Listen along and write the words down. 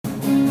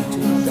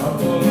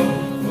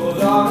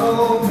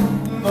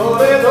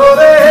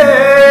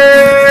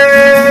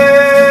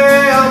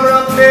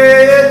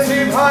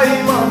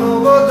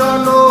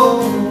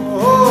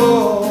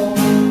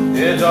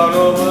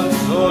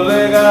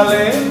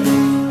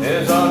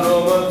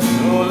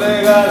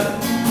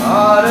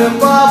আর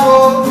পাবো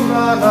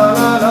না না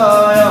না না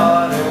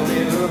আর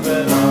মিলবে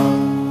না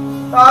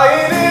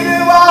তাইরির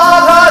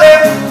বাধারে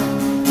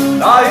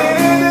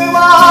তাইরির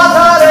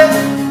বাধারে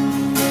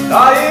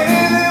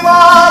তাইরির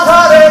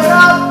বাধারে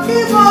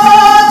রাখিব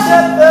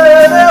যেতে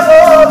দেব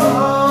না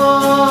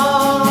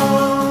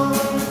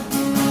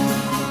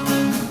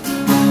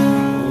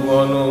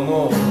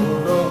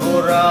মনমোহন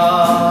গোরা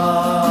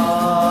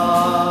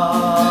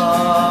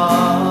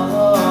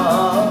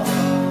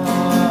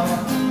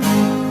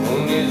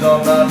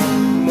জনার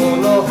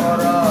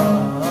মনোহরা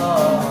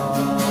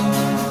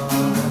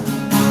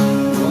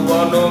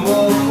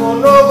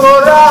মনমোহন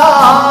গোরা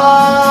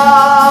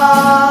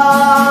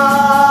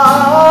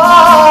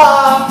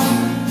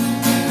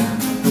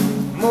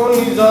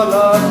মনি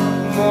জনার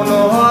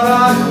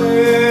মনোহরা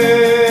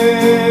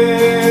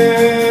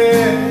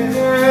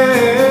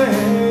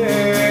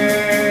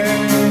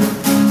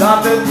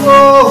যাবে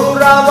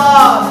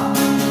গৌরাবার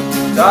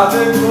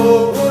যাবে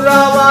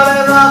গৌরাবার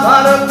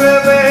রাধার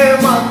প্রেমে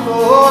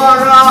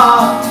মাতোয়ারা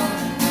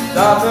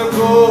যাবে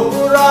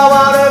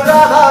গৌরাবার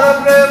রাধার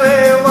প্রেমে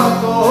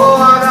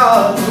মাতোয়ারা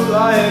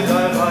ধুলায়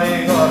যায় ভাই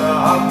গরা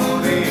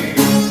করে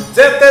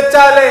যেতে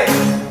চালে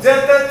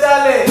যেতে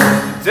চালে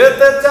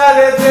যেতে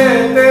চালে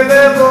যেতে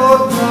দেব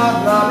না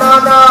না না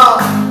না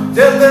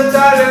যেতে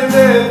চালে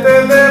যেতে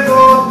দেব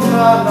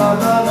না না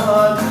না না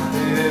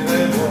যেতে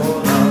দেব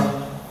না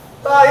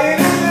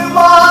তাইরির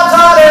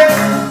মাঝারে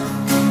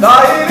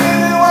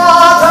তাইরির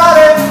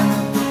মাঝারে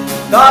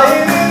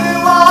তাইরির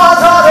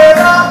মাঝারে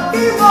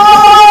রাখিব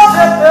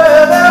যেতে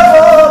দেব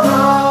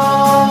না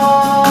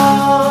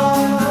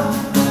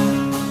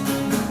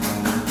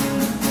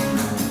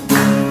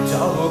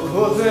যাব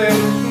খোঁজে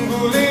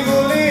গুলি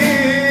গুলি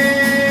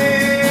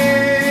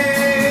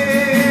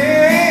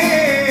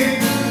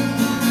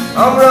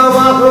আমরা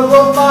মাধব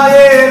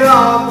পায়ের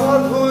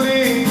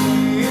মধুরি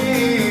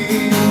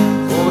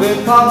করে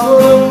থাকবো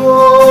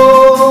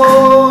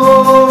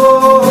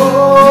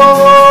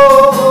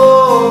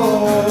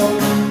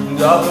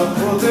যাব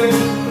খোঁজে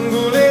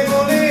গুলি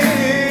গুলি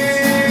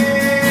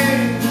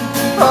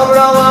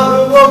আমরা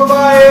মাধব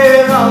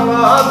পায়ের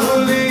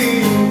মাধুরি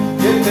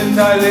যেতে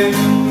চাইলে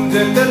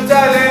যেতে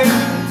চাইলে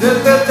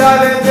যেতে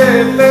চাইলে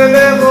যেতে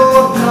দেব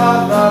না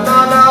না না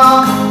না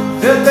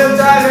যেতে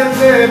চাইলে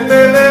যেতে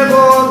দেব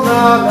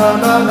না না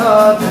না না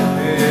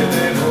যেতে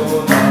দেব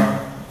না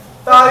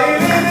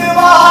তাইরির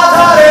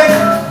বাধারে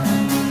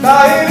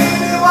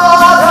তাইরির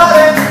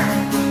বাধারে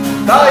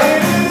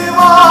তাইরির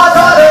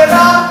বাধারে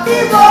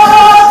রাখিব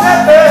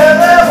যেতে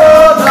দেব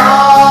না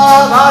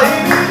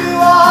তাইরির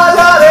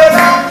বাধারে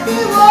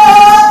রাখিব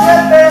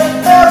যেতে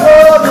দেব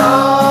না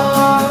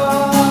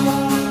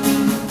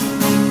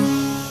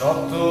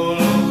শত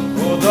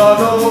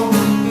জনম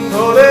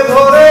ধরে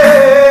ধরে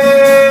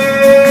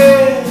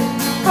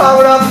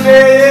আমরা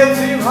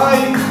পেয়েছি ভাই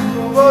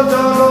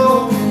জনম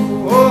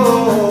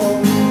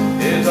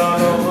এ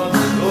জনম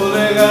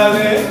চলে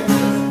গেলে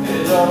এ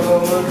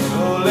জনম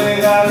চলে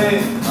গেলে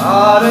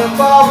আর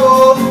পাবো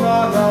না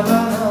না না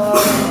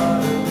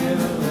আর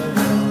মিলবে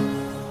না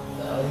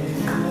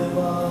তাইরির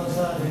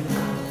মাঝারে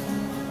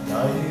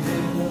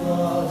তাইরির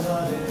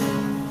মাঝারে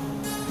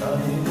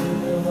তাইরির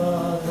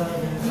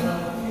মাঝারে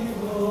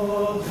রাখিব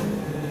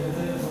যেতে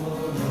দেব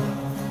না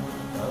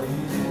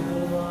তাইরির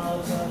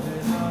মাঝারে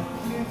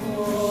রাখিব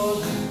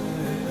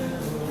যেতে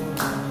দেব না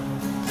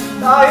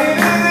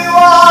তাইরির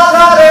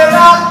মাঝারে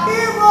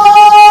রাখিব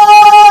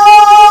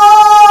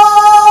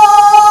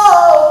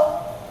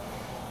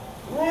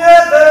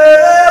যেতে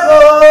দেব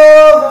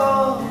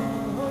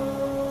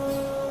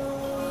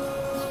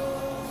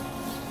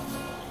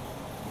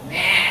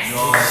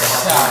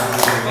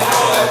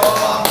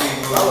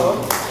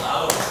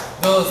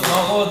দোস্ত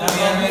নগদ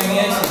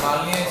নিয়ে এসে মাল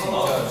নিয়ে এসে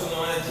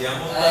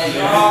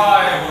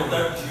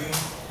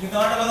কিন্তু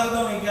একটা কথা তো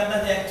এই গানটা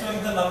যে অ্যাকচুয়ালি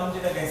তো লালন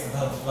যেটা গাইছে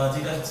বা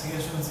যেটা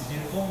সিরিয়াস শুনছি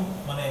যেরকম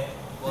মানে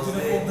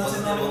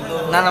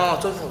না না মামা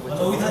চল থাকবে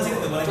ওই ধাঁচে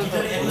কিন্তু মানে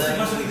গিটার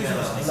 21% কিছু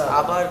না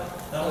আবার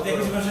তার মধ্যে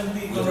 21%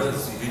 দিয়ে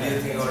ভিডিও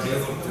থেকে অডিও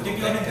করতে এটা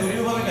কি অনেক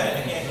দলীয় ভাবে গায়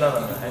নাকি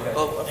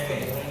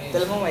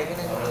তাহলে মামা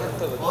এখানে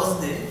থাকতে হবে বস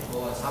দে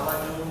আমার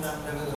জন্য নামটা